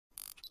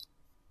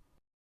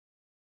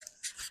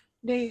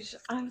Dasia,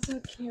 I'm so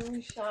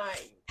camera shy.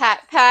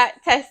 Pat,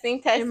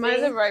 testing. Am I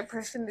the right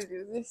person to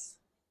do this?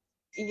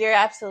 You're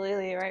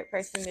absolutely the right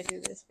person to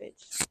do this,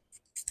 bitch.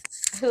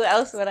 Who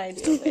else would I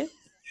deal with?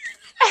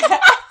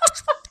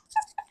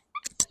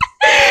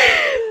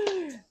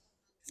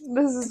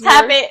 This is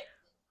Tap weird. it.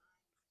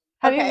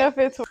 How do you know if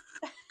it's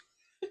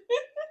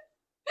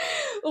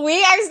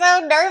We are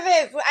so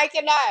nervous. I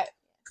cannot.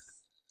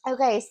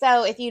 Okay,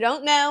 so if you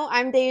don't know,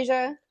 I'm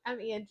Dasia. I'm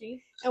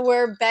Angie. And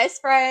we're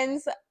best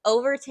friends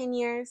over 10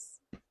 years.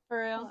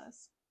 For real.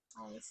 Plus,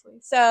 honestly.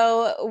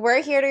 So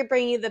we're here to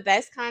bring you the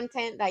best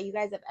content that you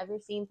guys have ever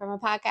seen from a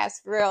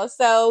podcast, for real.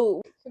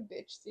 So,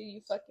 Bitch, did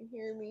you fucking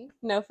hear me?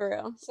 no, for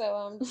real. So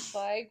I'm just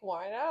like,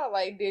 why not?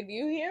 Like, did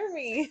you hear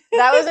me?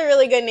 That was a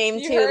really good name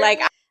You too. heard Like,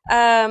 me?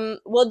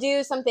 we'll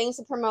do some things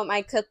to promote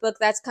my cookbook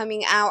that's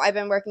coming out. I've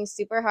been working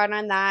super hard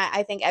on that.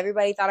 I think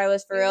everybody thought I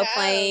was for real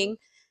playing.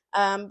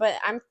 But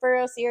I'm for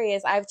real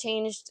serious. I've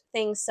changed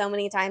things so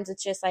many times.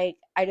 It's just like,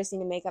 I just need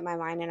to make up my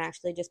mind and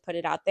actually just put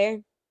it out there.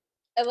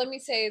 And let me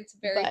say, it's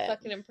very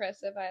fucking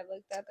impressive. I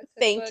looked at the cookbook.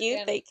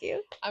 Thank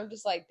you. I'm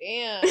just like,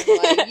 damn,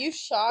 like, you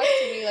shocked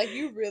me. Like,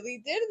 you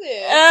really did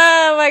this.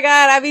 Oh my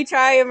God, I be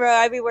trying, bro.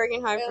 I be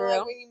working hard, and for like,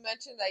 real. when you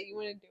mentioned that you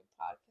want to do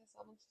a podcast,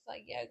 I'm just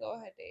like, yeah, go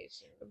ahead,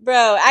 Dasia.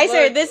 Bro, I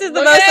said this is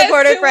the most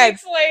supportive friend. 2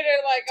 weeks later,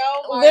 like,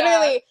 oh my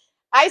Literally, God.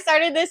 I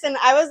started this and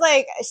I was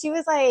like, she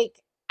was like,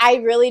 I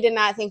really did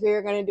not think we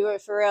were going to do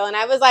it for real. And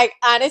I was like,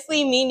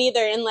 honestly, me neither.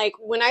 And like,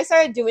 when I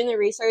started doing the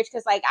research,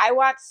 because like I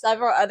watched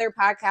several other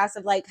podcasts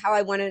of like how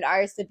I wanted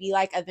ours to be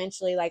like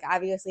eventually, like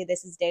obviously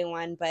this is day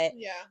one, but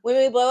yeah, when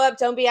we blow up,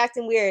 don't be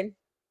acting weird.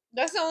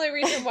 That's the only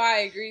reason why I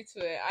agreed to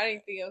it. I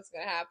didn't think it was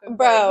going to happen.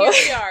 Bro. But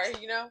here we are,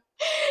 you know?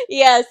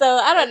 Yeah, so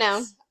I don't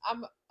know.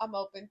 I'm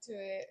open to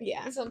it.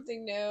 Yeah.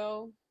 Something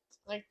new.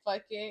 Like,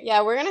 fuck it.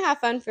 Yeah, we're gonna have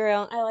fun for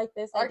real. I like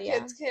this idea.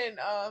 Our kids can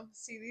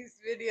see these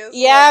videos.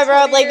 Yeah,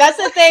 bro. Like, that's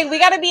the thing. We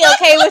gotta be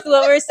okay with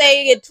what we're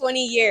saying in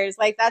 20 years.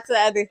 Like, that's the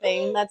other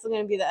thing. That's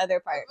gonna be the other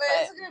part. But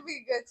it's gonna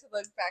be good to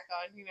look back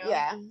on, you know?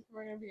 Yeah.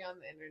 We're gonna be on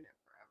the internet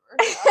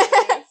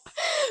forever.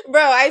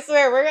 Bro, I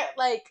swear, we're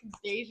like...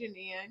 Dasia and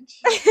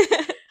Ange.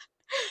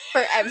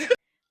 Forever.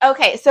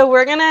 Okay, so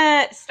we're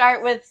gonna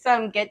start with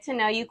some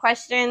get-to-know-you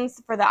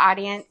questions for the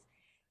audience.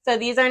 So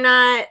these are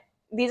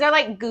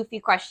like goofy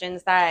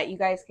questions that you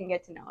guys can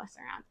get to know us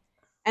around.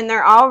 And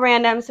they're all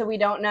random, so we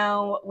don't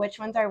know which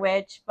ones are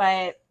which,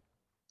 but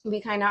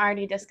we kind of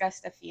already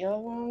discussed a few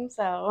of them,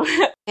 so.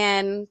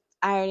 And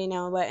I already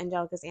know what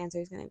Angelica's answer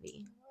is going to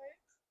be.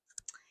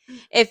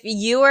 If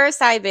you were a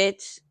side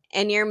bitch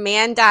and your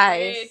man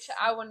dies. Bitch,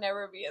 I will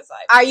never be a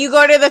side bitch. Are you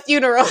going to the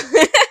funeral?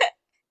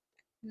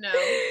 No.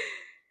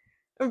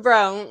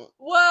 Bro.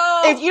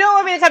 Well, if you don't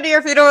want me to come to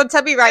your funeral,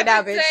 tell me right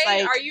now, bitch. Say,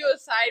 like, are you a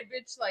side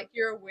bitch? Like,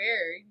 you're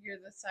aware you're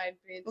the side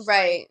bitch.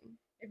 Right. Like,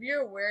 if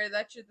you're aware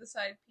that you're the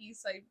side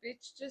piece, like,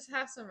 bitch, just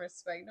have some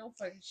respect. Don't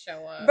fucking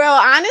show up. Bro,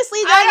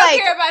 honestly, though, I don't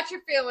care about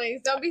your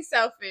feelings. Don't be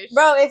selfish.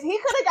 Bro, if he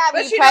could have got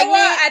me you pregnant, know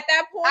what? At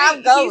that point,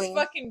 I'm going. He's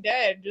fucking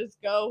dead. Just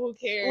go. Who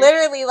cares?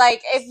 Literally,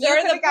 like, if you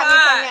could have got me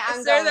pregnant,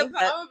 I'm going. I'm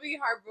gonna be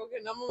heartbroken.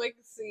 I'm gonna make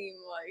a scene,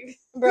 like.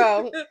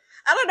 Bro,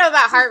 I don't know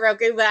about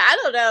heartbroken, but I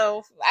don't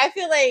know. I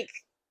feel like...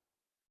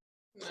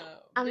 No.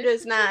 I'm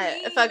just not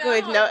fucking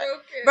with no...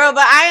 Bro,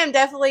 but I am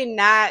definitely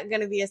not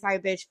gonna be a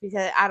side bitch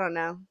because I don't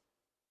know.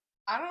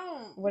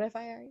 What if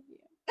I are?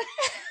 Yeah.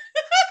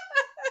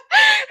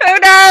 Who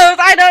knows?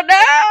 I don't know.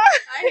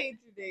 I hate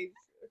you, Dave.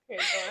 Okay,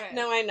 go ahead.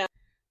 No, I know.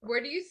 Where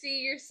do you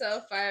see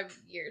yourself 5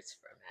 years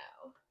from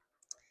now?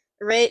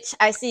 Rich,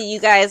 I see you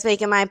guys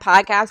making my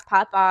podcast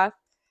pop off.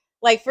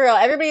 Like, for real,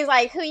 everybody's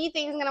like, who you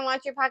think is gonna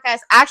watch your podcast?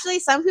 Actually,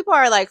 some people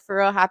are like, for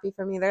real, happy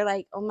for me. They're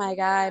like, oh my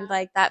God,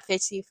 like, that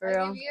fits you for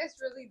real. If you guys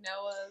really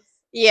know us.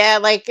 Yeah,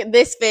 like,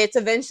 this fits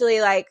eventually,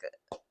 like,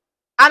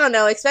 I don't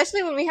know,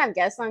 especially when we have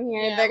guests on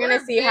here, yeah, they're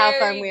gonna see how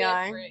fun we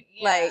are.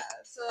 Yeah. Like,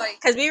 so like,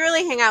 because we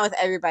really hang out with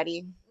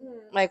everybody.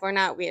 Mm-hmm. Like, we're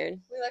not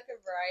weird. We like a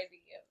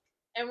variety of,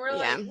 and we're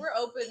like, we're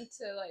open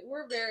to, like,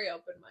 we're very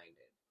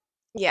open-minded.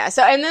 Yeah,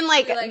 so, and then,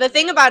 like the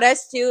thing about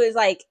us, too, is,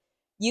 like,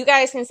 you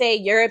guys can say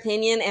your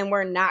opinion and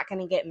we're not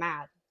gonna get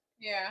mad.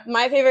 Yeah.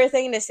 My favorite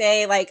thing to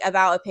say, like,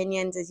 about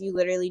opinions is you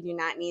literally do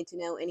not need to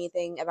know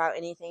anything about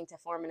anything to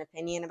form an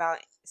opinion about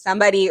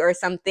somebody or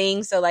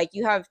something. So, like,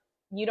 you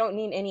don't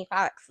need any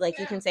facts. Like,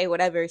 you can say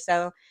whatever.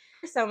 So,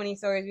 there's so many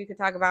stories we could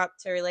talk about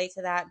to relate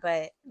to that,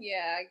 but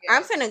yeah, I guess.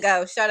 I'm finna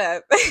go. Shut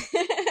up.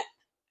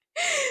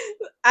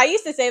 I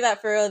used to say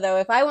that for real, though.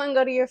 If I wouldn't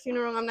go to your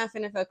funeral, I'm not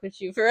finna fuck with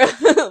you, for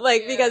real.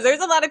 Like, because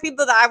there's a lot of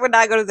people that I would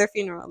not go to their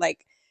funeral.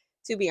 Like,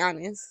 to be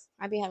honest,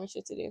 I'd be having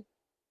shit to do.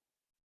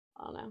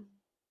 I don't know.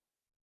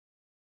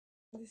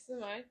 This is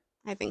mine?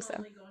 I think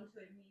so.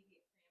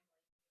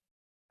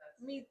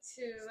 Me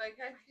too. Like,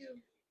 I feel...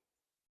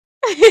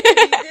 If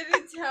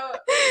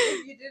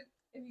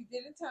you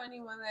didn't tell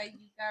anyone that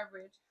you got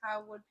rich,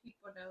 how would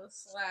people know /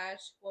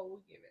 what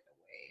would give it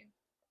away?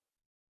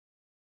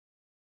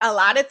 A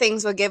lot of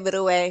things would give it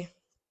away.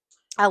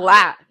 A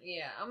lot.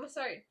 Yeah, I'm gonna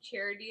start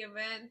charity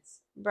events.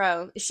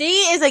 Bro, she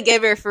is a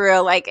giver for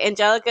real. Like,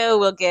 Angelica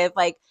will give.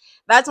 Like,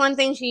 that's one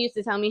thing she used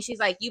to tell me. She's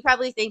like, you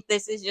probably think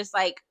this is just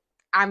like,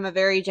 I'm a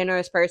very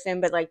generous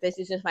person, but like, this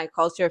is just my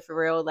culture for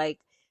real. Like,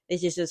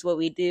 this is just what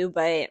we do.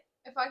 But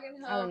if I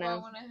can I don't help, I know.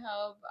 want to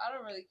help. I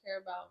don't really care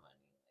about money.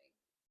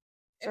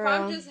 Like, For if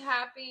I'm real. just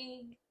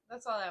happy,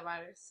 that's all that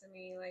matters to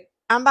me. Like,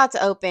 I'm about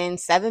to open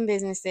 7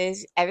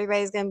 businesses.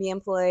 Everybody's gonna be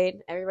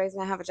employed. Everybody's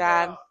gonna have a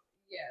job. girl,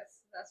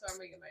 yes, that's where I'm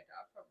making my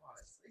job from,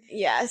 honestly.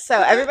 Yeah,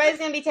 so everybody's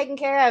gonna be taken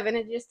care of, and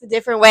it's just a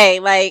different way.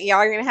 Like y'all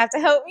are gonna have to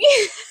help me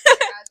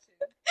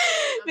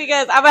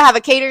because I'm gonna have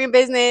a catering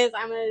business.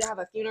 I'm gonna have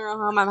a funeral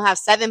home. I'm gonna have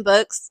 7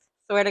 books.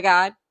 Swear to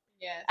God,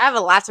 yes. I have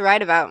a lot to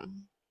write about.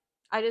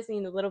 I just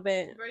need a little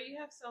bit. Bro, you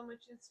have so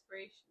much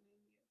inspiration.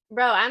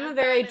 Bro, I'm a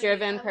very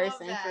driven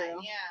person for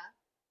real. Yeah.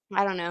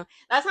 I don't know.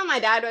 That's how my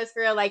dad was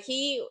for real. Like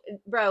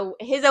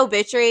his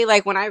obituary,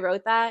 like when I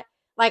wrote that,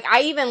 like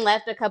I even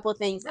left a couple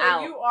things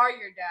out. You are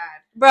your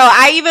dad. Bro,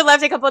 I even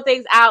left a couple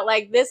things out.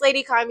 Like this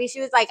lady called me.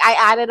 She was like, I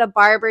added a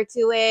barber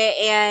to it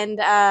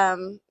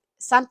and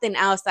something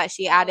else that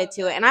she added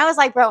to it. And I was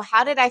like, bro,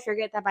 how did I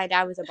forget that my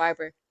dad was a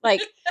barber?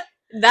 Like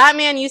that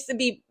man used to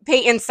be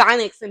painting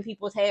Sonics in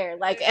people's hair,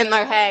 like in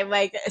their head,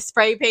 like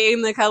spray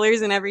painting the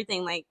colors and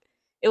everything. Like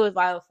it was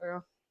wild for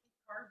real.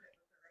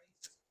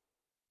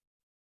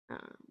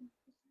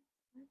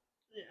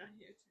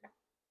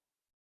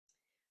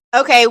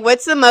 Okay,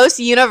 what's the most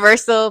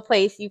universal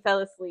place you fell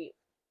asleep?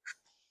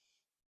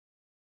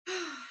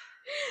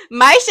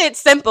 My shit's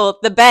simple,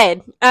 the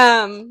bed.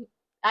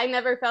 I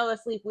never fell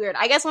asleep weird.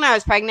 I guess when I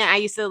was pregnant, I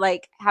used to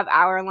like have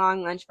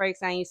hour-long lunch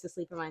breaks and I used to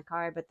sleep in my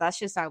car, but that's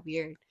just not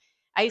weird.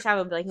 I used to have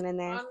a blanket in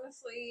there.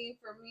 Honestly,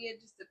 for me, it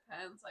just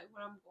depends. Like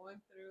what I'm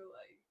going through,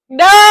 like.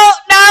 No.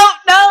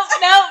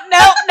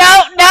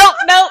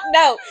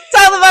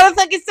 Tell the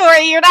motherfucking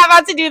story. You're not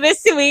about to do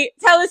this to me.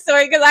 Tell the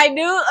story because I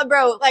knew,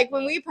 bro, like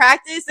when we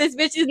practice, this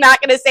bitch is not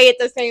going to say it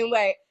the same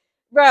way.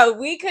 Bro,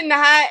 we could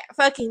not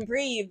fucking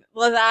breathe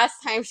the last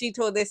time she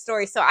told this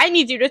story. So I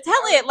need you to tell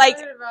it. Like,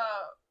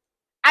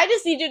 I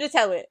just need you to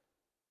tell it.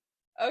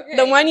 Okay.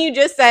 The one you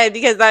just said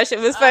because that shit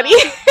was funny.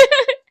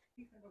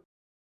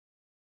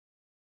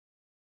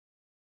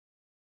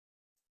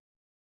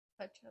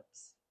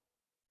 Touch-ups.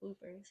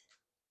 Bloopers.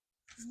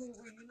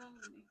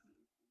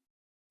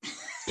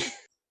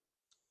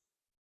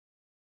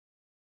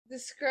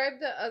 Describe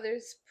the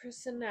other's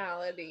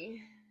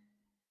personality.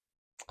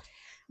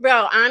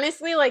 Bro,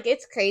 honestly, like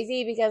it's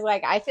crazy because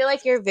like I feel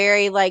like you're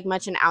very like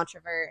much an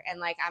outrovert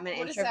and like I'm an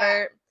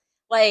introvert.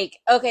 Like,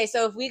 okay,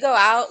 so if we go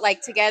out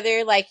like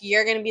together, like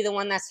you're gonna be the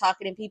one that's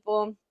talking to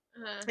people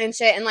and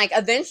shit, and like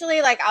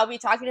eventually like I'll be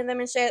talking to them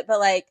and shit, but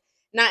like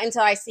not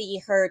until I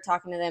see her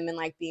talking to them and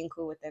like being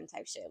cool with them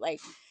type shit. Like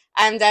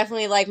I'm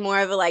definitely like more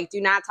of a like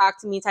do not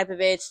talk to me type of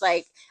bitch.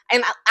 Like,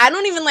 and I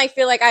don't even like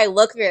feel like I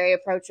look very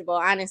approachable,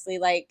 honestly.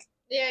 Like,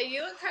 yeah,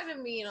 you look kind of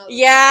mean. All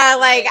the time.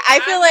 Like I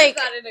feel like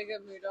not in a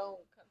good mood. Don't.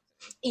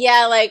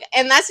 Yeah, like,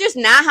 and that's just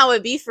not how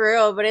it be for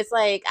real, but it's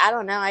like, I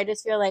don't know, I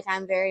just feel like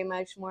I'm very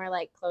much more,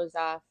 like, closed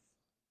off.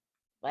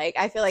 Like,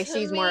 I feel like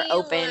she's more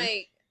open.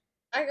 Like,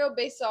 I go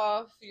based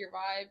off your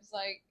vibes,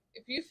 like,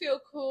 if you feel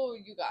cool,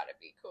 you gotta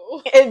be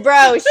cool.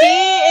 Bro, she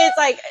is,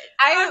 like, what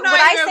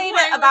I say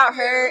that about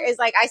her is,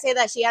 like, I say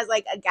that she has,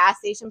 like, a gas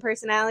station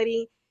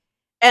personality,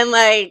 and,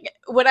 like,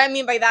 what I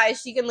mean by that is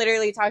she can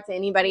literally talk to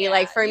anybody. Yeah,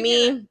 like, for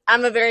me,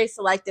 I'm a very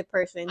selective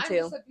person, too.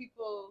 I'm just a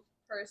people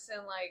person.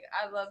 Like,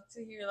 I love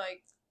to hear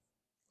like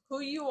who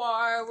you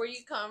are, where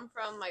you come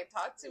from. Like,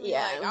 talk to me.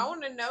 Yeah. Like, I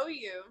want to know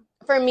you.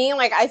 For me,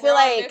 like I feel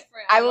like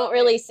I won't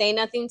really say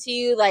nothing to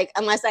you, like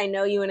unless I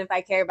know you and if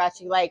I care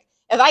about you. Like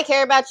if I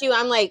care about you,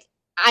 I'm like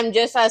I'm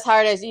just as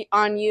hard as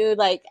on you,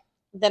 like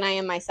than I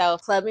am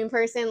myself. Clubbing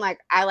person, like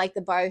I like the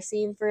bar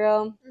scene for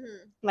real.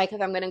 Mm-hmm. Like if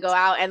I'm gonna go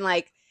out and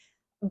like.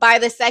 By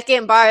the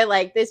second bar,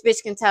 like this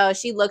bitch can tell.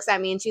 She looks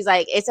at me and she's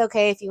like, "It's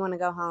okay if you want to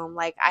go home.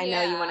 Like I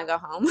know you want to go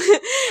home,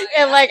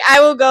 and like I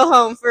will go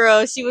home for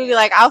real." She would be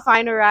like, "I'll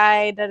find a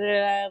ride." Da, da,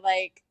 da.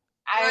 Like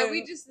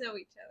we just know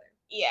each other.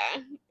 Yeah,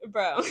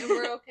 bro, and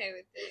we're okay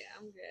with it.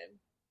 I'm good.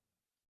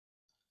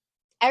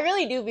 I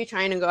really do be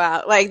trying to go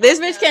out. Like this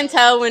bitch can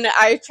tell when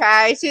I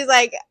try. She's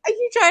like,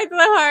 "You tried so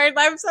hard.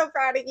 I'm so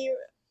proud of you."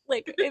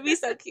 Like it'd be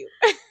so cute.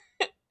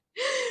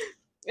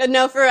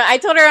 No, for real. I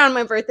told her on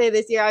my birthday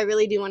this year I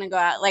really do want to go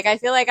out. Like I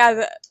feel like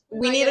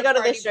we need to go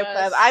to the strip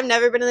club. I've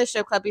never been to the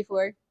strip club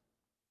before.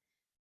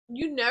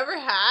 You never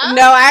have?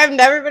 No, I've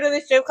never been to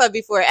the strip club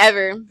before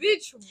ever.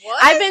 Bitch,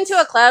 what? I've been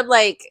to a club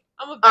like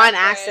on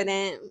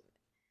accident.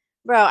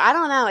 Bro, I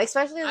don't know.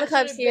 Especially the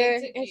clubs here.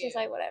 It's just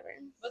like whatever.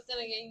 But then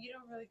again, you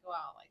don't really go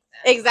out like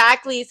that.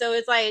 Exactly. So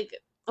it's like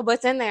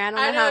what's in there? I don't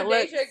know how it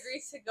looks. Dasia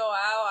agrees to go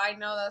out. I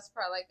know that's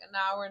probably like an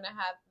hour and a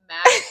half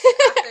max.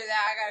 After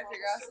that, I gotta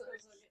figure out something.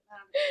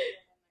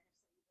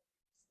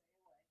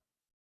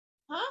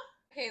 Huh?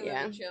 I can't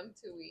live with you. I'm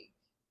too weak.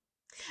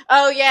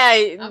 Oh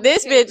yeah,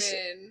 this bitch.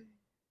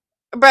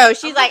 Bro,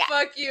 she's like,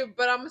 fuck you,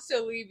 but I'm gonna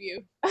still leave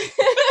you.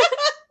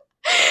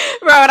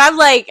 Bro, and I'm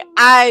like,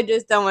 I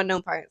just don't want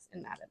no parts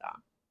in that at all.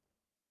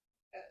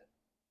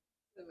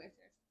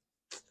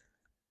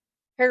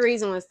 Her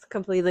reason was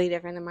completely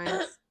different than mine.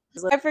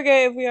 I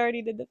forget if we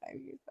already did the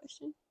 5-year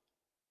question.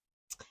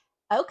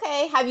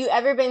 Okay. Have you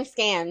ever been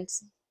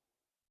scammed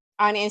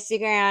on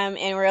Instagram,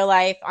 in real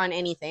life, on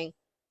anything?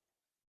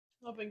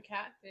 I've been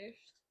catfish.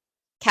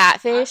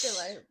 Catfish? I feel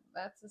like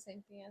that's the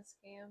same thing as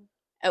scam.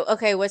 Oh,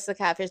 okay, what's the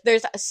catfish?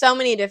 There's so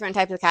many different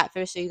types of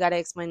catfish, so you gotta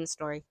explain the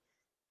story.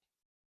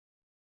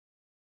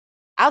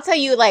 I'll tell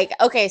you, like,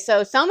 okay,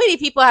 so many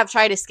people have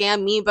tried to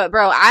scam me, but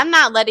bro, I'm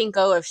not letting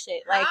go of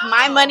shit. Like,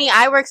 my money,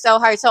 I work so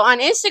hard. So on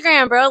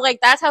Instagram, bro, like,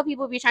 that's how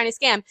people be trying to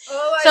scam.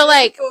 Oh, like, so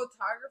like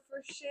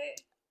photographer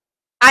shit.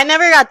 I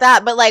never got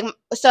that, but like,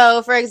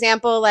 so for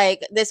example,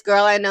 like this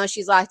girl I know,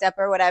 she's locked up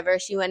or whatever.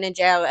 She went in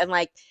jail, and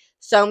like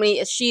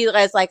she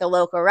is like a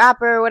local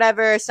rapper or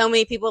whatever. So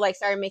many people like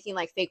started making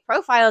like fake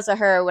profiles of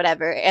her or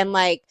whatever. And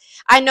like,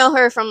 I know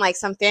her from like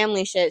some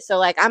family shit. So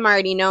like, I'm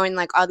already knowing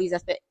like all these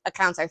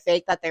accounts are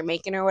fake that they're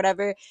making or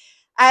whatever.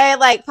 I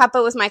like pop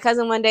up with my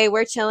cousin one day.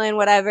 We're chilling,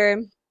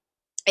 whatever.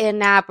 In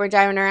Nap, we're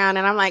driving around,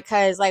 and I'm like,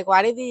 cuz, like,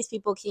 why do these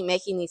people keep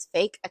making these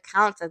fake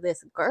accounts of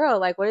this girl?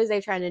 Like, what is they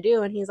trying to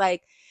do? And he's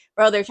like,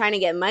 bro, they're trying to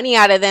get money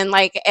out of them.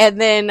 Like, and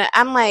then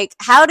I'm like,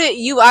 how did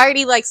you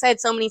already like said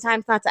so many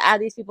times not to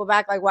add these people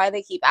back? Like, why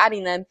they keep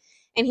adding them?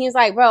 And he's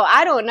like, bro,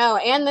 I don't know.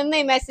 And then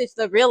they messaged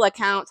the real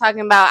account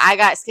talking about I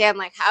got scammed.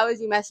 Like, how is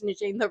you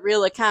messaging the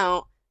real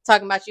account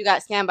talking about you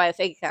got scammed by a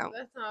fake account?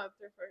 That's not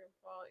their fucking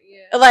fault.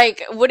 Yeah.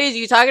 Like, what is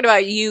you talking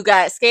about? You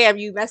got scammed.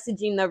 You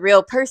messaging the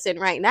real person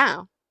right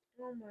now.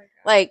 Oh my god.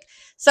 Like,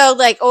 so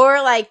like,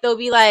 or like they'll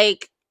be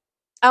like,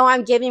 oh,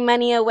 I'm giving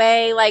money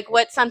away. Like,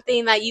 what's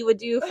something that you would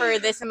do for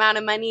this amount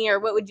of money, or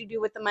what would you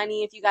do with the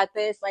money if you got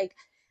this? Like,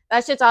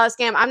 that shit's all a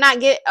scam. I'm not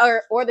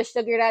or the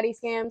sugar daddy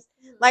scams.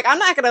 Like, I'm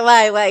not gonna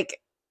lie. Like,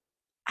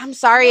 I'm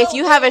sorry if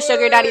you have a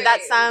sugar daddy.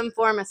 That's some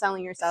form of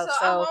selling yourself.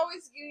 So I'm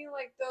always getting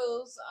like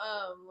those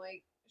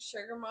like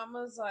sugar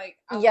mamas. Like,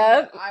 I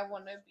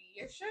want to be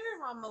your sugar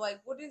mama.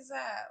 Like, what is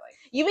that? Like,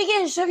 you be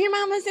getting sugar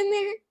mamas in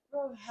there?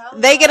 Bro,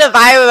 they get a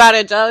vibe about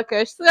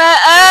Angelica.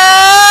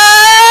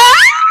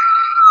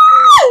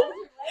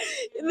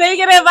 They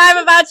get a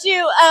vibe about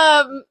you.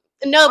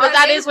 No, but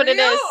that is what it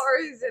is. Or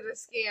is it a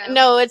scam?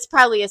 No, it's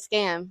probably a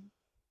scam.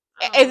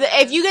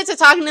 If you get to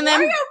talking to them, why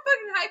are y'all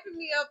fucking hyping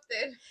me up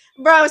then?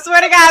 Bro,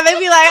 swear to God, they'd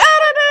be like, I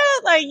don't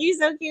know, like, you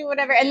so cute,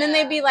 whatever. And then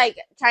they'd be like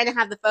trying to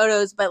have the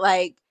photos, but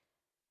like,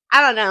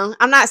 I don't know.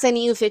 I'm not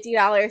sending you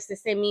 $50 to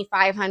send me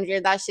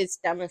 $500. That shit's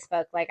dumb as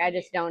fuck. Like, I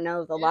just don't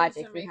know the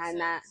logic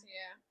behind that.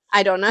 Yeah.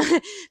 I don't know.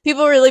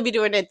 People really be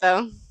doing it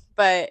though.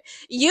 But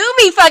you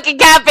be fucking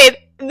capping.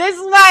 This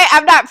is why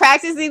I'm not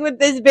practicing with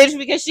this bitch,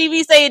 because she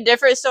be saying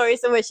different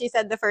stories than what she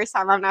said the first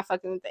time. I'm not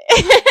fucking with it.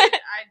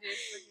 I did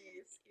fucking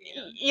get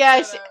scammed.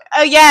 Yeah.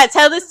 Oh yeah.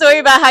 Tell the story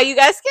about how you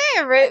got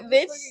scammed, right,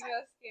 bitch? I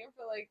got scammed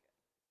for like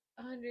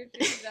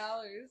 $150.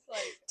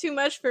 Like, too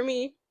much for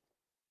me.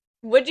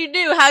 What'd you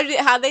do?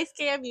 How they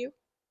scam you?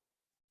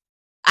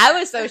 I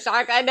was so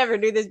shocked. I never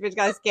knew this bitch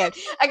got scammed.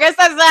 I guess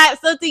that's not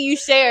something you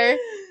share.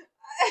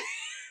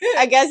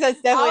 I guess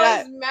that's definitely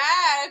I was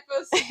mad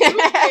for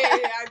stupid.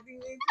 I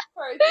think they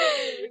probably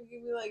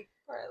give me like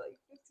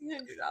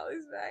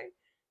 $1,500 back.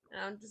 And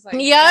I'm just like,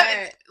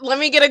 yep. Let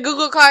me get a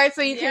Google card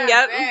so you can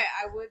get.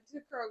 I went to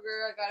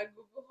Kroger. I got a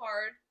Google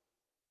card.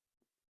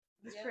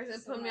 This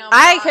person put me on block.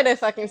 I could have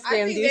fucking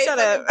scammed you. Shut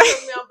up. Put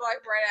me on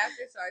block right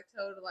after, so I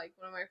told like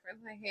one of my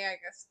friends, like, hey,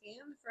 I got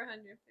scammed for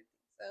 $150.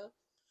 So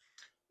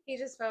he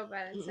just felt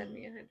bad and sent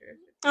me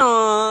 $150.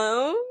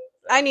 Aww. So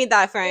I need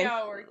that friend.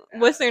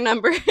 What's their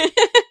number?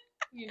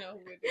 You know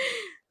who it is.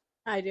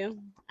 I do.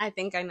 I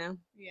think I know.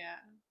 Yeah.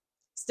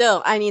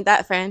 Still, I need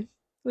that friend.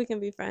 We can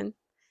be friends.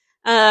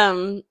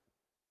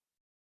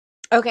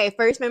 Okay,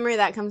 first memory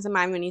that comes to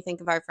mind when you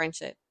think of our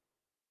friendship.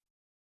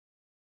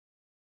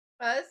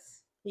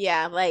 Us?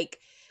 Yeah, like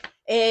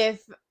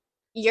if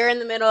you're in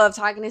the middle of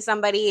talking to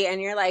somebody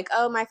and you're like,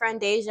 oh, my friend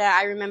Dasia,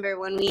 I remember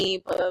when we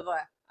blah, blah, blah.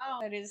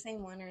 Oh, are they the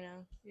same one or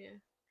no? Yeah.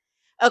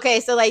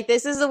 Okay, so like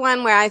this is the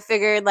one where I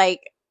figured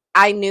like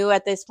I knew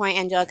at this point,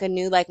 Angelica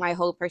knew like my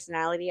whole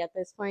personality at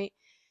this point.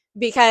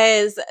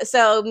 Because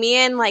so me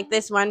and like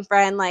this one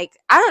friend, like,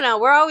 I don't know,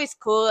 we're always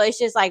cool. It's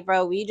just like,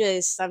 bro, we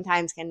just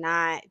sometimes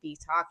cannot be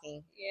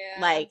talking.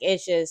 Yeah. Like,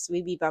 it's just,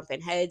 we be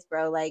bumping heads,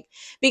 bro. Like,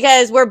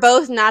 because we're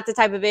both not the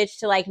type of bitch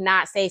to like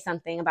not say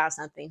something about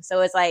something.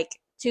 So it's like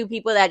two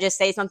people that just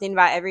say something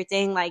about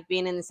everything, like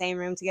being in the same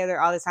room together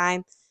all the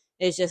time.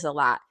 It's just a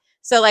lot.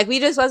 So like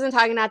we just wasn't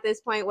talking at this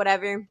point,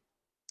 whatever.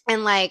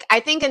 And like, I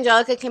think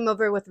Angelica came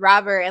over with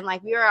Robert and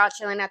like we were all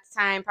chilling at the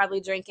time,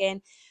 probably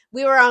drinking.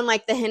 We were on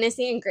like the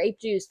Hennessy and grape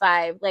juice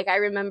vibe. Like I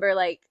remember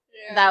like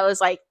that was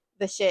like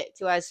the shit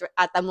to us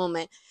at the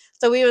moment.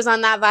 So we was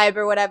on that vibe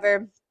or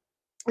whatever.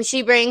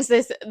 She brings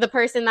the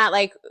person that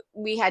like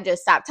we had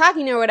just stopped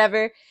talking or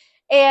whatever.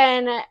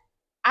 And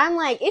I'm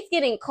like, it's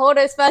getting cold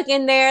as fuck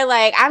in there.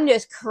 Like I'm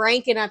just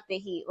cranking up the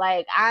heat.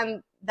 Like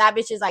that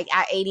bitch is like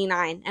at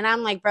 89. And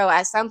I'm like, bro,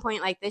 at some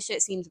point like this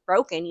shit seems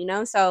broken, you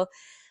know? So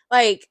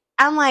like,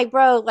 I'm like,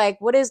 bro, like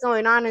what is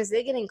going on? Is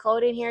it getting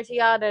cold in here to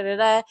y'all? Da, da,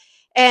 da.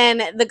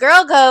 And the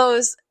girl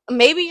goes,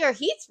 maybe your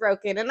heat's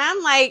broken. And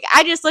I'm like,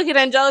 I just look at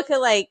Angelica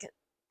like,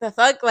 the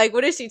fuck? Like,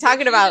 what is she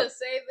talking about? Just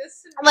say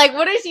this like,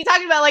 what is she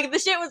talking about? Like, the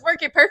shit was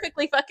working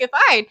perfectly fucking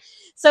fine.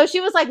 So she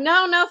was like,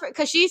 no,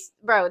 because she's,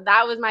 bro,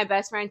 that was my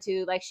best friend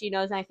too. Like, she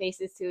knows my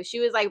faces too. She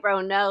was like,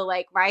 bro, no,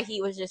 like, my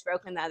heat was just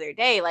broken the other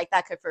day. Like,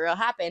 that could for real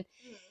happen.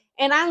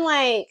 And I'm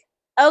like,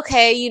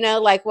 okay, you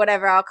know, like,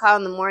 whatever. I'll call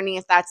in the morning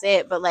if that's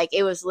it. But, like,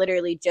 it was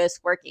literally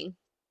just working.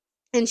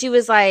 And she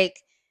was like,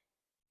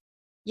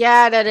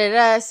 yeah,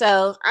 da-da-da.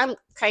 So I'm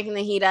cranking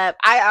the heat up.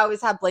 I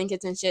always have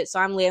blankets and shit, so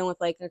I'm laying with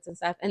blankets and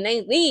stuff. And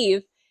they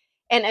leave.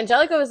 And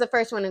Angelica was the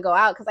first one to go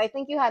out because I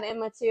think you had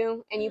Emma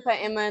too. And you put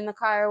Emma in the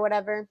car or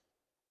whatever.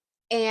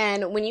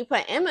 And when you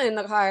put Emma in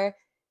the car,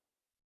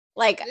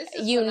 like,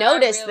 you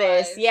noticed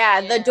this. Yeah,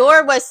 the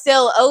door was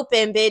still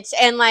open, bitch.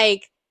 And,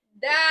 like,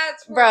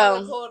 that's where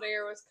the cold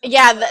air was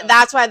coming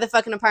that's why the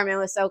fucking apartment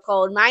was so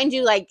cold. Mind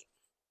you, like,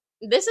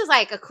 this is,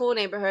 like, a cool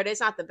neighborhood.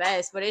 It's not the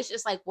best, but it's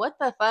just, like, what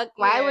the fuck?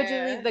 Why would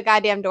you leave the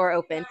goddamn door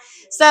open?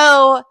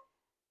 So,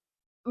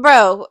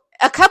 bro,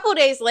 a couple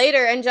days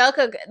later,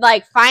 Angelica,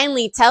 like,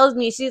 finally tells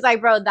me, she's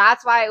like, bro,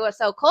 that's why it was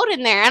so cold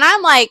in there. And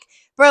I'm like,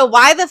 bro,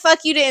 why the fuck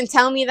you didn't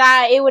tell me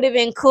that? It would have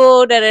been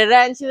cool,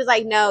 da-da-da. And she was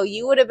like, no,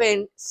 you would have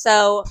been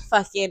so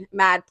fucking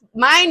mad.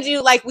 Mind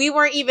you, like, we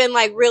weren't even,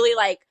 like, really,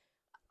 like,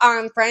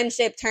 on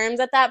friendship terms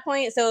at that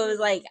point. So it was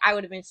like, I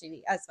would have been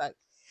shitty as fuck.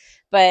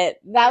 But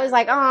that was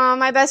like, oh,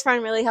 my best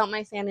friend really helped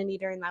my sanity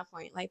during that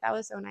point. Like, that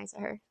was so nice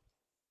of her.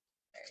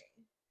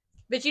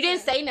 But you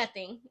didn't say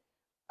nothing.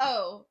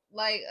 Oh,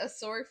 like a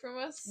story from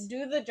us?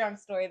 Do the drunk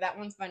story. That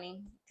one's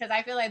funny. Because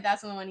I feel like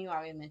that's the one you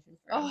always mention.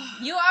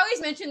 You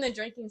always mention the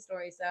drinking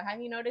story, so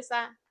have you noticed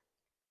that?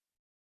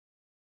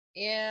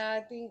 Yeah,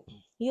 I think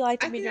you like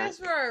to be drunk. That's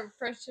where our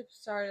friendship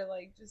started.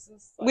 Like, just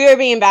this, like, we were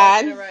being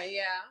bad. Yeah,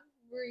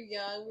 we were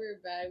young, we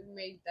were bad, we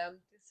made dumb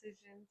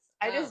decisions.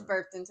 I just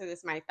burped into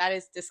this mic. That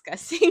is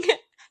disgusting.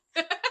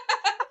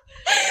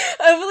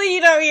 Hopefully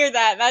you don't hear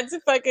that. That's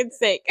fucking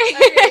sick.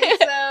 Okay,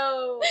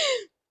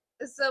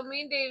 so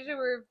me and Dasia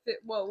were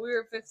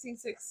 15,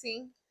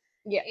 16.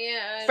 Yeah.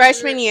 And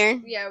freshman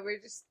year. Yeah, we were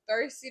just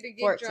thirsty to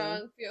get 14.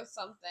 Drunk, feel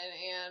something.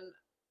 And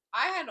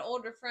I had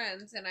older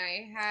friends, and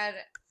I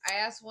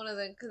asked one of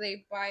them, because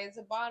they buy us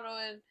a bottle,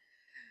 and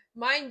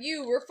mind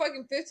you, we're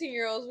fucking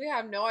 15-year-olds. We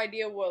have no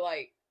idea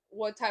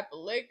what type of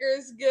liquor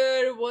is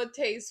good, what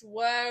tastes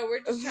what.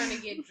 We're just trying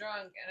to get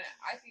drunk. And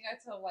I think I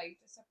told, like,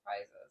 to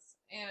surprise us.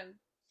 And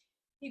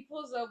he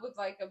pulls up with,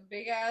 like, a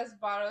big-ass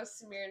bottle of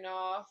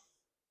Smirnoff.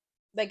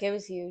 Like, it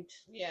was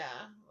huge. Yeah,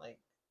 like,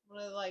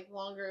 one of the, like,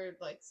 longer,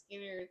 like,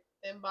 skinnier,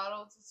 thin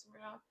bottles of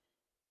Smirnoff.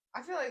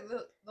 I feel like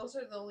those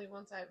are the only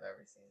ones I've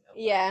ever seen.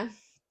 Yeah.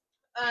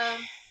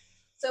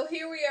 So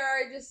here we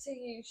are, just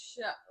taking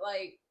shot.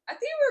 Like, I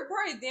think we were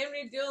probably damn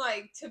near doing,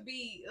 like, to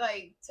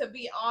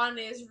be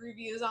honest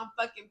reviews on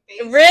fucking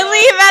Facebook.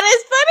 Really? That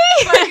is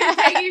funny.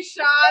 Fucking taking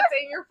shots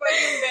in your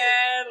fucking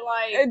bed,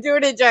 like,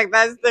 doing it drunk.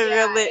 That's the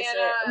real lit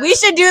shit. We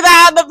should do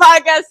that on the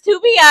podcast. To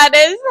be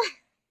honest.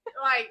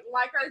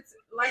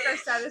 Like our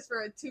status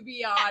for it, to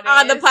be honest.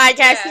 On the podcast,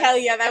 yes. Hell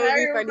yeah, that would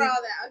be funny.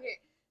 That. Okay,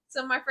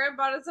 so my friend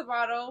bought us a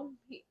bottle.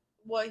 He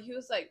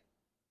was like...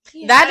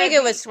 That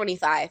nigga was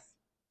 25.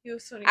 He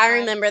was 25. I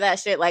remember that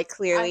shit, like,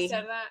 clearly. I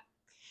said that?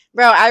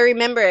 Bro, I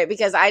remember it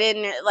because I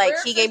didn't, like,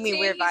 he gave me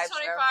weird vibes,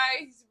 25,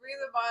 he's bringing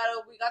the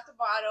bottle. We got the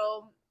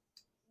bottle.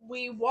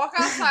 We walk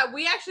outside.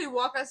 We actually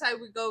walk outside.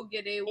 We go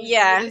get it. We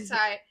go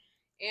inside.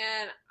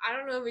 And I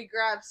don't know if we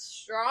grabbed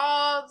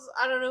straws.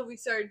 I don't know if we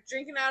started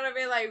drinking out of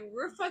it. Like,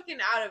 we're fucking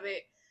out of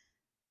it.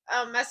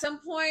 At some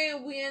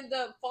point, we end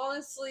up falling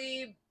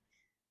asleep.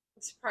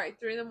 It's probably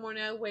 3 a.m.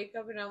 I wake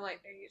up and I'm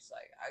like, Daggy's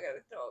like, I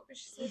gotta throw up. And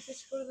she said,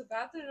 just go to the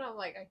bathroom. And I'm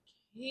like, I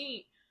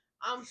can't.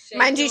 I'm shaking.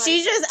 Mind you,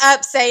 she's just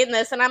up saying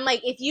this. And I'm like,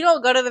 if you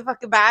don't go to the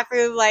fucking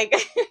bathroom, like.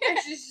 And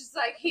she's just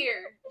like,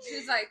 here.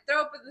 She's like,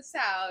 throw up in the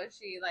towel.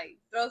 She, like,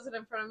 throws it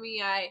in front of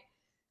me. I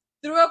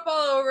threw up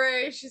all over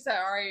it. She's like,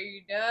 all right, are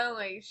you done?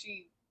 Like,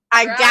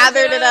 I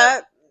gathered it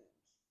up.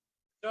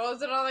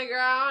 Throws it on the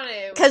ground.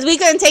 Because we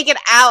couldn't take it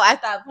out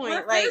at that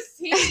point. Like,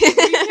 we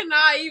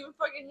cannot even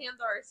fucking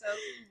handle ourselves.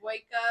 We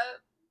wake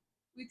up,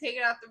 we take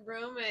it out the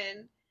room,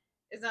 and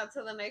it's not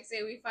till the next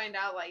day we find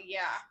out, like,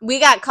 yeah.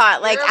 We got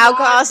caught. Like,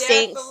 alcohol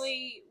stinks.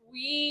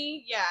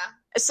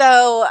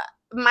 So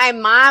my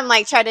mom,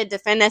 like, tried to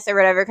defend us or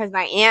whatever because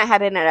my aunt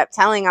had ended up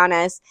telling on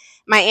us.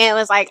 My aunt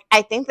was like,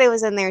 I think they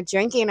was in there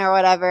drinking or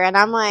whatever. And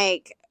I'm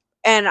like,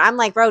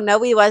 bro, no,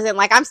 we wasn't.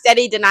 Like, I'm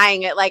steady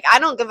denying it. Like, I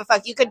don't give a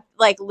fuck. You could,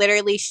 like,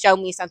 literally show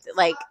me something,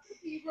 like,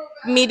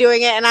 me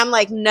doing it. And I'm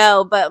like,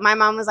 no. But my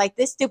mom was like,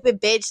 this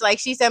stupid bitch. Like,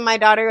 she said my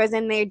daughter was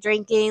in there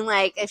drinking.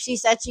 Like, if she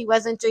said she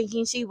wasn't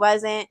drinking, she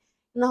wasn't.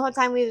 And the whole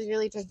time we was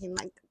really drinking.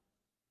 Like,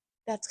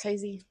 that's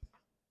crazy.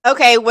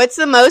 Okay, what's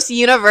the most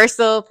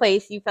universal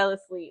place you fell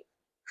asleep?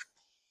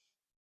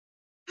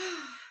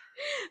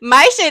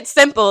 My shit's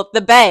simple.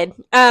 The bed.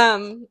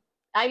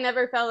 I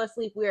never fell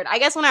asleep weird. I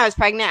guess when I was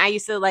pregnant, I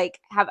used to, like,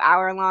 have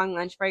hour-long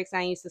lunch breaks,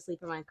 and I used to sleep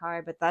in my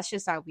car, but that's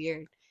just not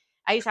weird.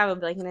 I used to have a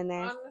blanket in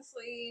there.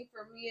 Honestly,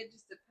 for me, it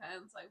just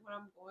depends, like, what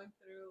I'm going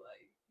through,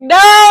 like. No.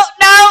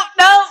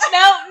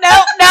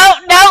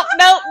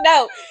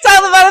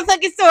 Tell the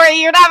motherfucking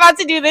story. You're not about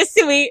to do this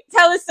to me.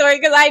 Tell the story,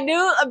 because I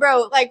knew,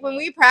 bro, like, when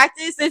we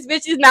practice, this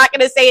bitch is not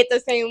going to say it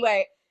the same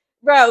way.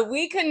 Bro,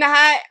 we could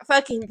not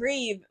fucking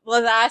breathe the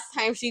last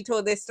time she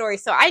told this story,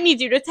 so I need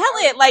you to tell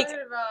it. Like,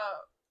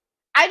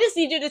 I just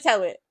need you to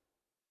tell it.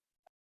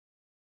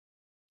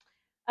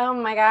 Oh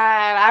my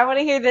god, I want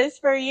to hear this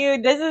for you.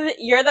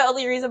 You're the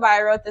only reason why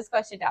I wrote this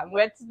question down.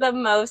 What's the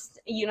most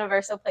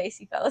universal place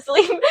you fell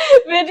asleep?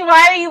 Bitch,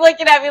 why are you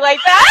looking at me like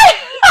that?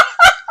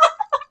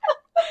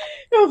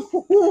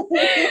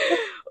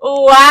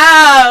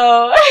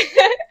 Wow.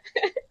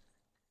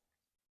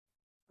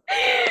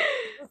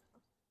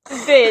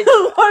 Bitch.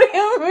 What do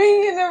you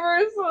mean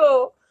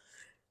universal?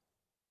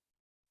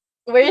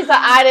 Where's the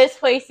oddest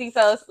place you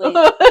fell asleep?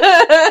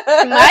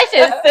 My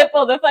shit's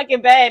simple, the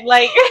fucking bed.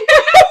 Like,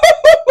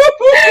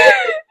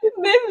 this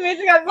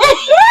bitch got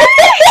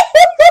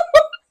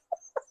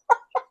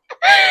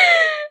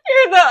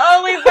You're the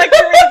only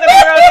fucking reason I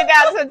wrote it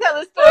down, so tell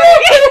the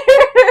story.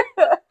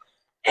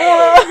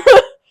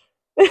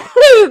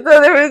 So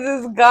there was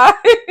this guy,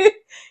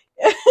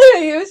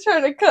 he was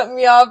trying to cut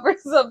me off or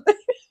something.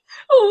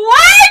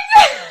 What?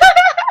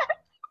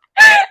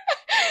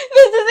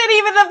 This isn't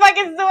even the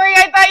fucking story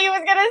I thought you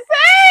was gonna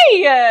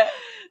say.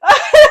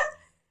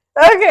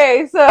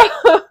 Okay, so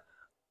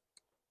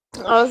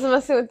I was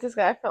messing with this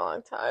guy for a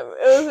long time.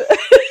 It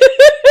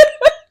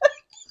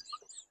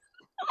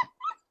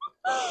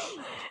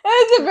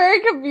was a very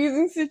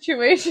confusing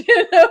situation.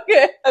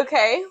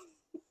 Okay.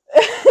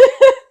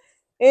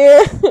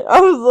 Yeah,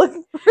 I was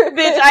looking for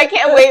Bitch, I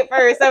can't wait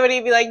for somebody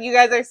to be like, you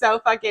guys are so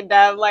fucking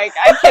dumb. Like,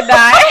 I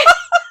cannot.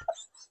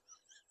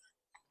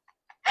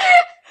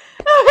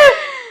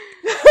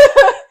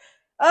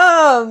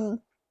 I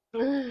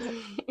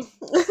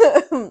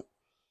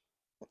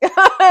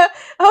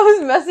was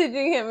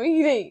messaging him.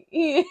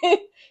 He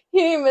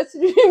didn't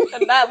message me.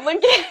 I'm not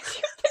looking at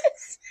you.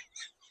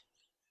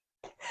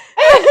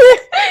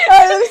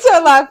 I'm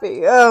so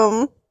laughing.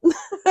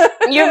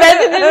 Your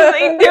messages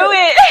ain't do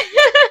it.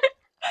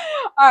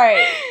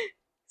 Alright.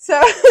 So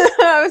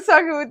I was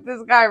talking with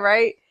this guy,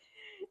 right?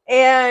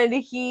 And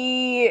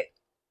it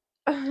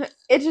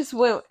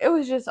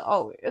was just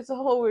always, it's a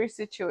whole weird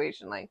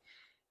situation. Like,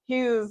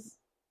 he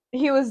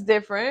was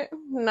different,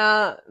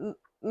 not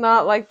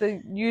like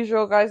the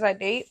usual guys I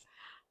date.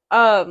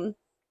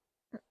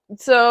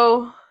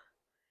 So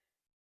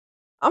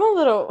I'm a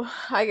little,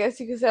 I guess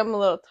you could say I'm a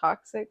little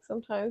toxic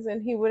sometimes,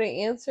 and he wouldn't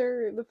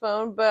answer the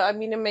phone, but I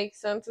mean, it makes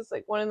sense. It's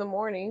like 1 a.m.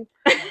 What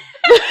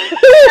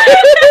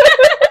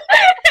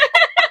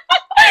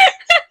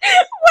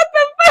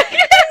the fuck?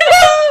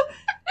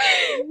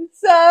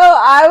 So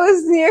I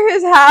was near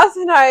his house,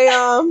 and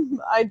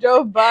I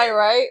drove by,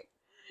 right?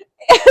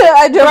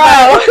 I drove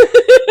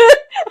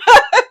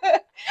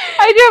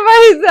by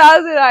his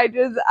house, and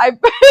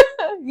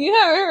you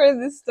haven't heard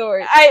this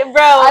story. I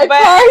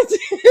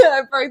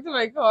parked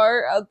my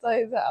car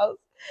outside his house,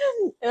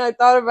 and I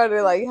thought about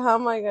it, like, how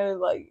am I gonna,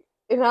 like,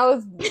 and I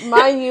was,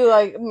 mind you,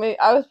 like,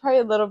 I was probably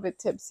a little bit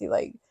tipsy,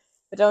 like,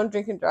 but don't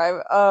drink and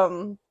drive,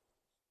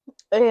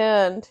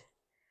 and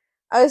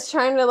I was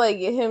trying to, like,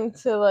 get him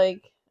to,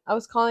 like, I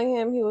was calling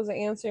him, he wasn't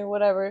answering,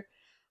 whatever.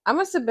 I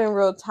must have been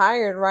real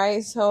tired,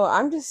 right? So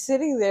I'm just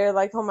sitting there,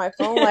 like, on my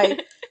phone,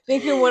 like,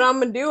 thinking what I'm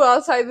gonna do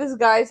outside this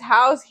guy's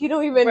house. He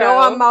don't even know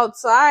I'm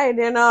outside,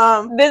 and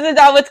this is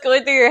all what's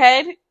going through your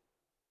head?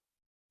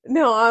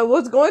 No,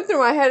 what's going through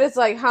my head is,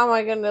 like, how am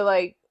I gonna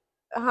let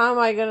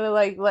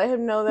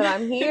him know that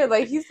I'm here?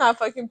 Like, he's not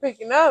fucking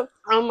picking up.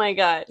 Oh my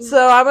god.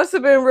 So I must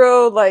have been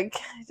real, like,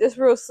 just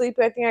real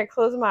sleepy. I think I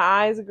closed my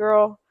eyes,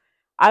 girl.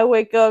 I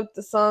wake up,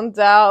 the sun's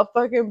out,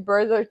 fucking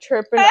birds are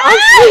chirping. I'm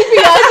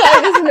sleeping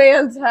outside this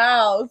man's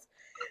house.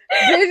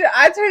 Bitch,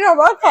 I turned on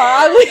my car.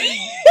 I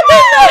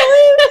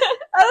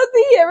don't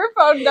think he ever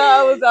found out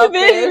I was out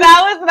there.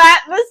 That was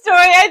not the story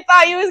I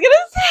thought you was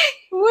gonna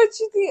say. What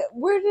you think?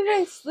 Where did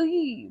I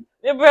sleep?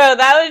 Bro,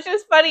 that was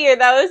just funnier.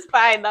 That was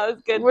fine. That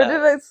was good. Where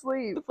did I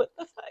sleep? What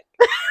the fuck?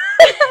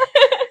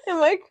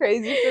 Am I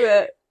crazy for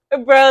that?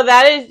 Bro,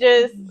 that is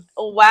just,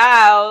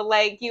 wow.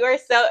 Like, you are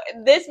so,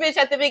 this bitch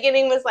at the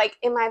beginning was like,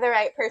 am I the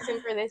right person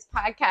for this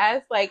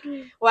podcast? Like,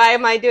 why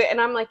am I doing it? And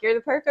I'm like, you're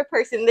the perfect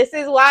person. This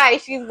is why.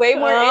 She's way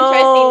more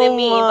interesting than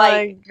me. Like,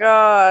 oh my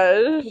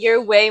god.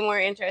 You're way more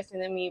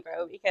interesting than me,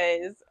 bro,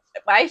 because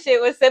my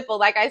shit was simple.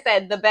 Like I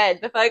said, the bed,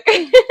 the fuck.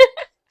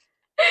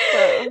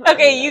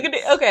 Okay, you can do,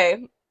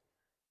 okay.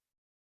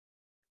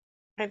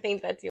 I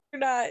think that's you. We're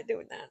not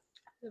doing that.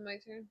 Is it my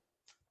turn?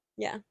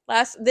 Yeah.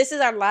 This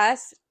is our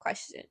last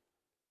question.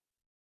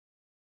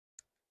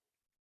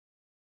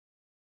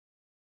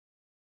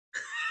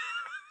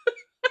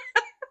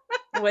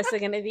 What's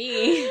it gonna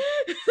be?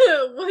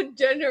 What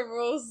gender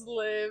roles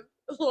live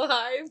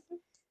live?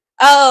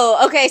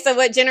 Oh, okay. So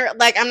what gender?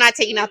 Like, I'm not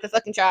taking out the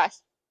fucking trash.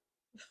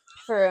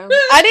 For real.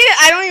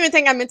 I don't even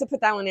think I meant to put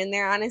that one in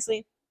there,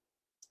 honestly,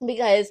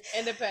 because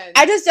it depends.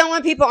 I just don't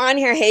want people on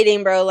here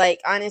hating, bro.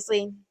 Like,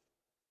 honestly.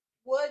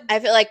 I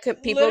feel like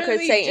people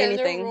could say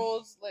anything.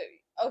 Roles,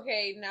 like,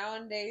 okay,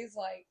 nowadays,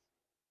 like,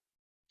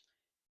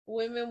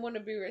 women want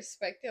to be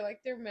respected like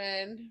they're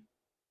men.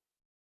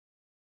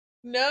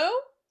 No?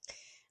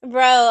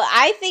 Bro,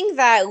 I think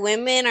that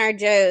women are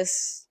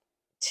just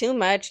too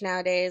much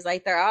nowadays.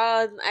 Like,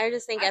 I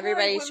just think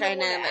everybody's trying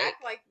to,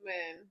 act like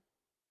men.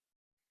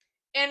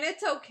 And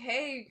it's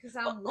okay, because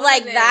I'm one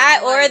like of them.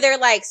 that, or they're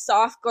like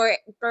soft girl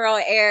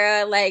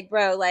era. Like,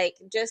 bro, like,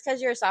 just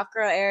because you're a soft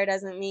girl era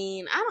doesn't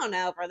mean, I don't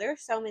know, bro.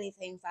 There's so many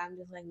things I'm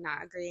just like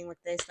not agreeing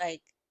with this,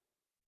 like,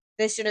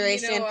 this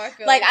generation. You know,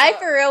 I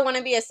for real want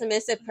to be a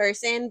submissive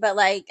person, but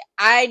like,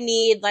 I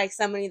need like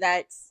somebody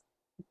that's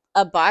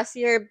a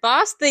bossier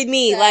boss than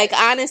me. Like,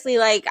 honestly,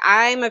 like,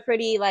 I'm a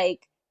pretty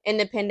like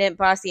independent,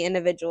 bossy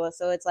individual.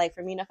 So it's like,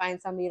 for me to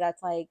find somebody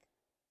that's like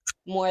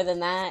more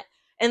than that.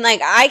 And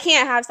like, I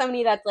can't have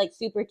somebody that's like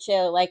super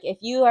chill. Like, if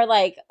you are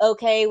like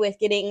okay with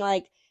getting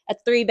like a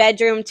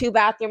 3-bedroom,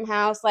 2-bathroom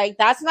house, like,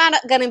 that's not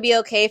gonna be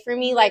okay for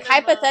me. Like,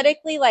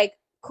 hypothetically, like,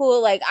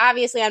 cool. Like,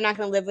 obviously, I'm not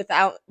gonna live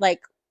without,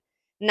 like,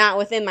 not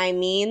within my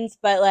means,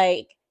 but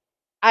like,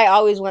 I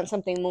always want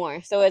something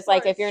more. So it's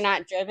like, if you're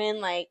not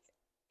driven, like,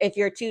 if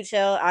you're too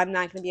chill, I'm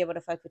not gonna be able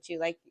to fuck with you.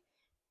 Like,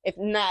 if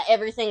not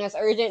everything is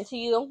urgent to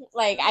you,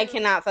 like, I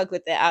cannot fuck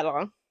with it at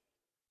all.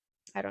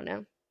 I don't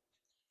know.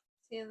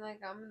 Seeing like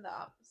I'm in the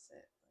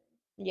opposite.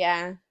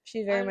 Yeah,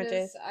 she very much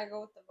is. I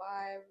go with the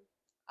vibe.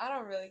 I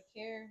don't really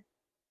care.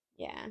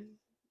 Yeah.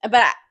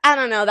 But I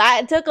don't know.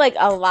 That took like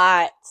a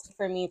lot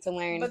for me to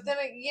learn. But then,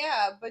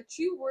 but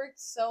you worked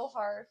so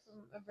hard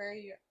from a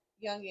very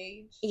young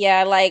age.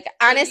 Yeah, like,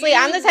 honestly,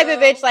 I'm the type of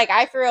bitch, like,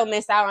 I for real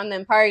miss out on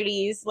them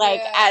parties,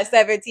 like, at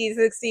 17,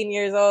 16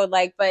 years old.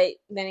 Like, but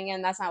then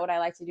again, that's not what I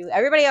like to do.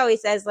 Everybody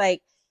always says,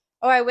 like,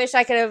 oh, I wish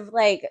I could have,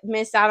 like,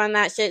 missed out on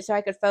that shit so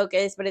I could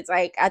focus. But it's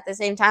like, at the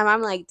same time,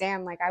 I'm like,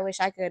 damn, like, I wish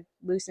I could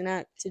loosen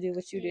up to do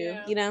what you do,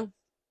 you know?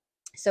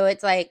 So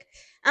it's like,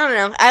 I don't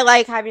know. I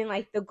like having,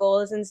 like, the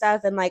goals and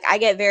stuff. And, like, I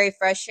get very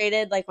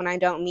frustrated, like, when I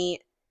don't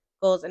meet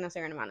goals in a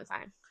certain amount of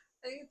time.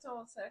 I think it's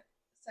all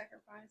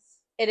sacrifice.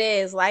 It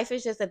is. Life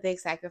is just a big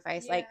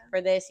sacrifice. Like,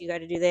 for this, you got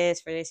to do this.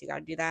 For this, you got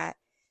to do that.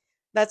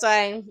 That's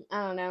why,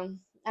 I don't know.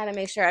 I had to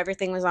make sure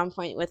everything was on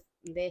point with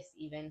this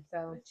even.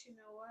 So, but you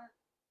know what?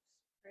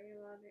 Pray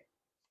about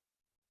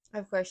it.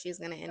 Of course, she's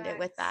going to end it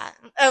with that.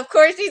 Of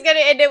course, she's going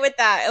to end it with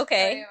that.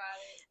 Okay.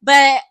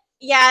 But,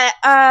 yeah,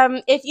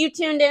 if you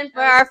tuned in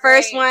for our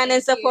first one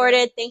and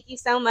supported, thank you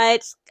so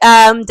much.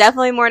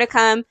 Definitely more to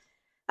come.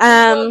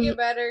 We'll get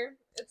better.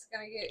 It's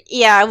gonna get.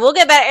 Yeah, we'll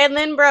get better. And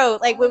then, bro,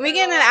 like, when we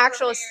get in an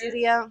actual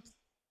studio,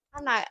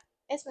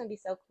 it's gonna be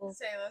so cool.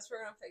 Say less,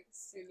 we're gonna fake a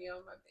studio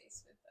in my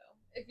basement,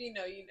 though. If you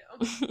know, you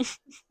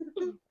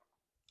know.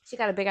 She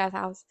got a big ass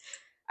house.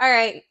 All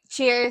right,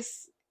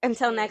 cheers.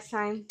 Until next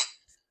time.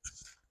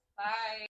 Bye.